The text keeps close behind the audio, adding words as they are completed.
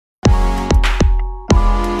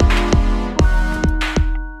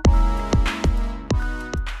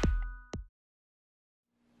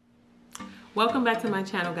Welcome back to my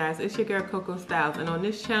channel, guys. It's your girl Coco Styles, and on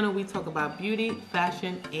this channel we talk about beauty,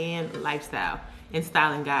 fashion, and lifestyle and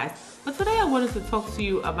styling, guys. But today I wanted to talk to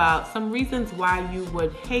you about some reasons why you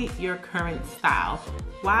would hate your current style,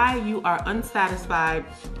 why you are unsatisfied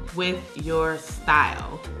with your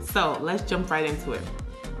style. So let's jump right into it.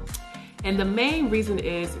 And the main reason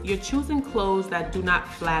is you're choosing clothes that do not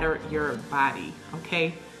flatter your body,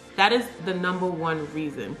 okay? That is the number one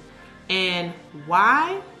reason. And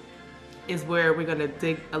why is where we're gonna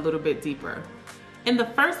dig a little bit deeper. And the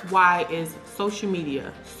first why is social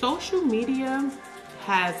media. Social media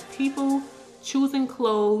has people choosing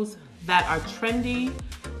clothes that are trendy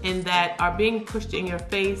and that are being pushed in your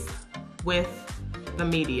face with the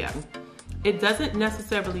media. It doesn't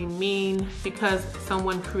necessarily mean because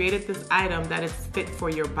someone created this item that it's fit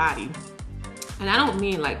for your body. And I don't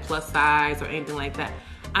mean like plus size or anything like that.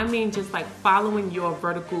 I mean just like following your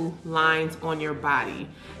vertical lines on your body.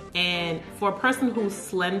 And for a person who's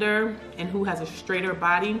slender and who has a straighter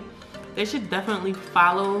body, they should definitely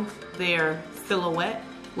follow their silhouette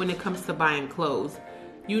when it comes to buying clothes.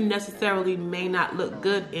 You necessarily may not look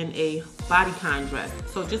good in a bodycon dress.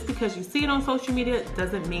 So just because you see it on social media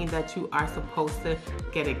doesn't mean that you are supposed to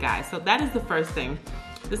get it, guys. So that is the first thing.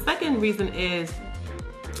 The second reason is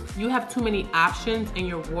you have too many options in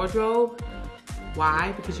your wardrobe.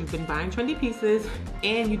 Why? Because you've been buying trendy pieces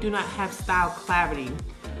and you do not have style clarity.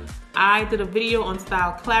 I did a video on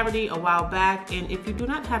style clarity a while back, and if you do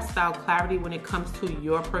not have style clarity when it comes to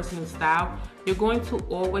your personal style, you're going to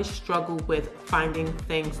always struggle with finding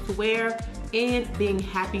things to wear and being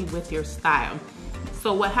happy with your style.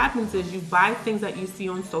 So what happens is you buy things that you see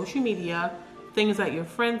on social media, things that your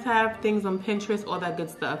friends have, things on Pinterest, all that good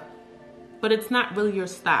stuff, but it's not really your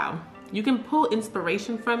style. You can pull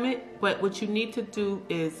inspiration from it, but what you need to do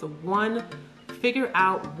is, one, figure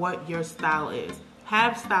out what your style is.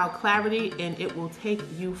 Have style clarity and it will take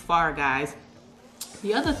you far, guys.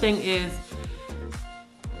 The other thing is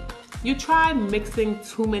you try mixing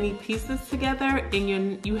too many pieces together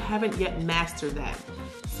and you haven't yet mastered that.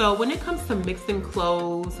 So when it comes to mixing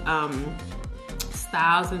clothes,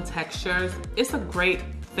 styles and textures, it's a great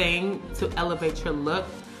thing to elevate your look.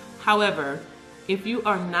 However, if you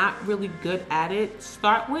are not really good at it,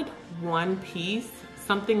 start with one piece,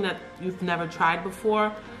 something that you've never tried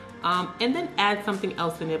before. And then add something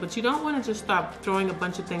else in there. But you don't want to just start throwing a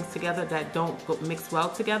bunch of things together that don't mix well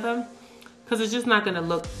together, because it's just not going to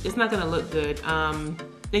look, it's not going to look good.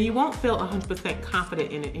 Then you won't feel 100%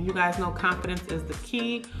 confident in it. And you guys know confidence is the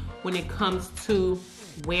key when it comes to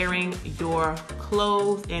wearing your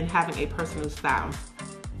clothes and having a personal style.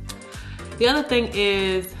 The other thing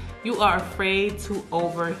is you are afraid to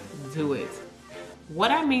overdo it.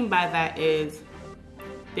 What I mean by that is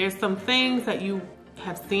there's some things that you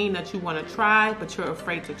have seen that you want to try, but you're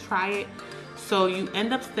afraid to try it. So you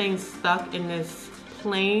end up staying stuck in this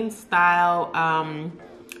plain style,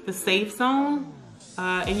 the safe zone,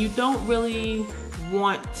 and you don't really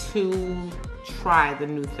want to try the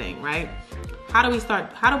new thing, right? How do we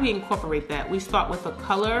start? How do we incorporate that? We start with a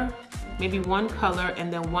color, maybe one color,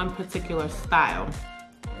 and then one particular style.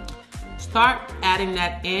 Start adding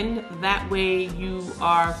that in. That way you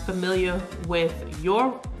are familiar with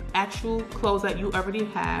your actual clothes that you already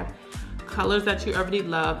have, colors that you already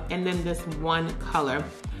love, and then this one color.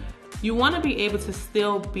 You want to be able to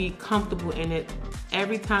still be comfortable in it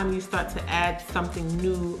every time you start to add something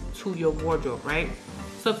new to your wardrobe, right?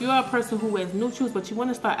 So if you're a person who wears nude shoes but you want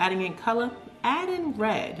to start adding in color, add in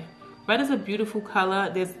red. Red is a beautiful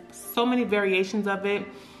color. There's so many variations of it.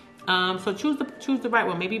 So choose the right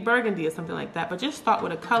one, maybe burgundy or something like that, but just start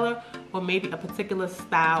with a color or maybe a particular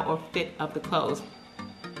style or fit of the clothes.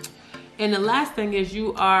 And the last thing is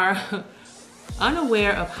you are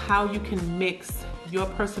unaware of how you can mix your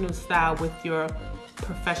personal style with your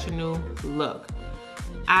professional look.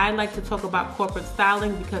 I like to talk about corporate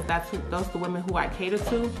styling because those are the women who I cater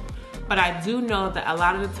to. But I do know that a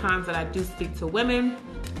lot of the times that I do speak to women,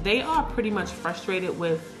 they are pretty much frustrated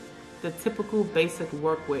with the typical basic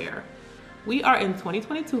workwear. We are in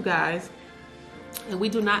 2022, guys, and we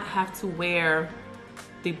do not have to wear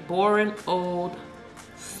the boring old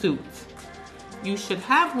suit. You should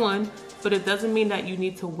have one, but it doesn't mean that you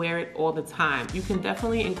need to wear it all the time. You can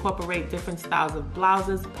definitely incorporate different styles of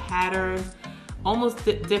blouses, patterns, almost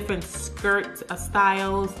different skirt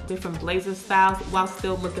styles, different blazer styles, while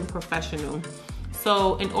still looking professional.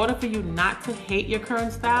 So in order for you not to hate your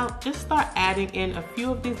current style, just start adding in a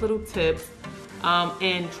few of these little tips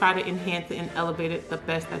and try to enhance it and elevate it the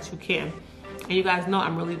best that you can. And you guys know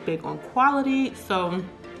I'm really big on quality, so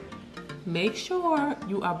make sure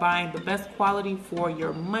you are buying the best quality for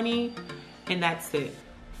your money, and that's it.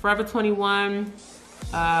 Forever 21,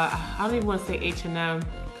 I don't even want to say H&M,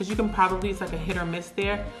 because you can probably, it's like a hit or miss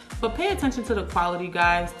there. But pay attention to the quality,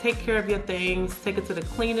 guys. Take care of your things. Take it to the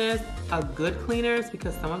cleaners, good cleaners,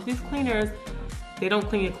 because some of these cleaners, they don't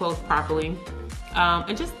clean your clothes properly.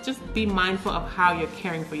 And just be mindful of how you're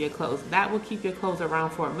caring for your clothes. That will keep your clothes around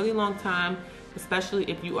for a really long time, especially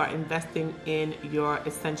if you are investing in your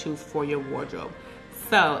essentials for your wardrobe.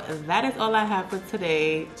 So that is all I have for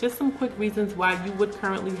today. Just some quick reasons why you would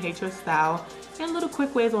currently hate your style and little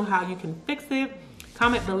quick ways on how you can fix it.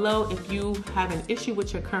 Comment below if you have an issue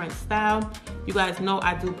with your current style. You guys know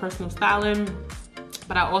I do personal styling,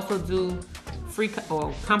 but I also do free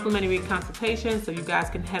or complimentary consultations, so you guys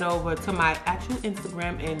can head over to my actual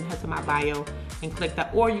Instagram and head to my bio and click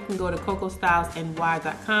that, or you can go to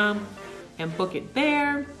cocostylesny.com and book it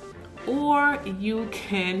there, or you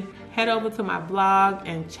can head over to my blog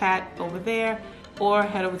and chat over there, or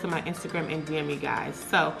head over to my Instagram and DM me, guys.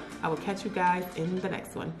 So I will catch you guys in the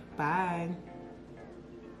next one. Bye.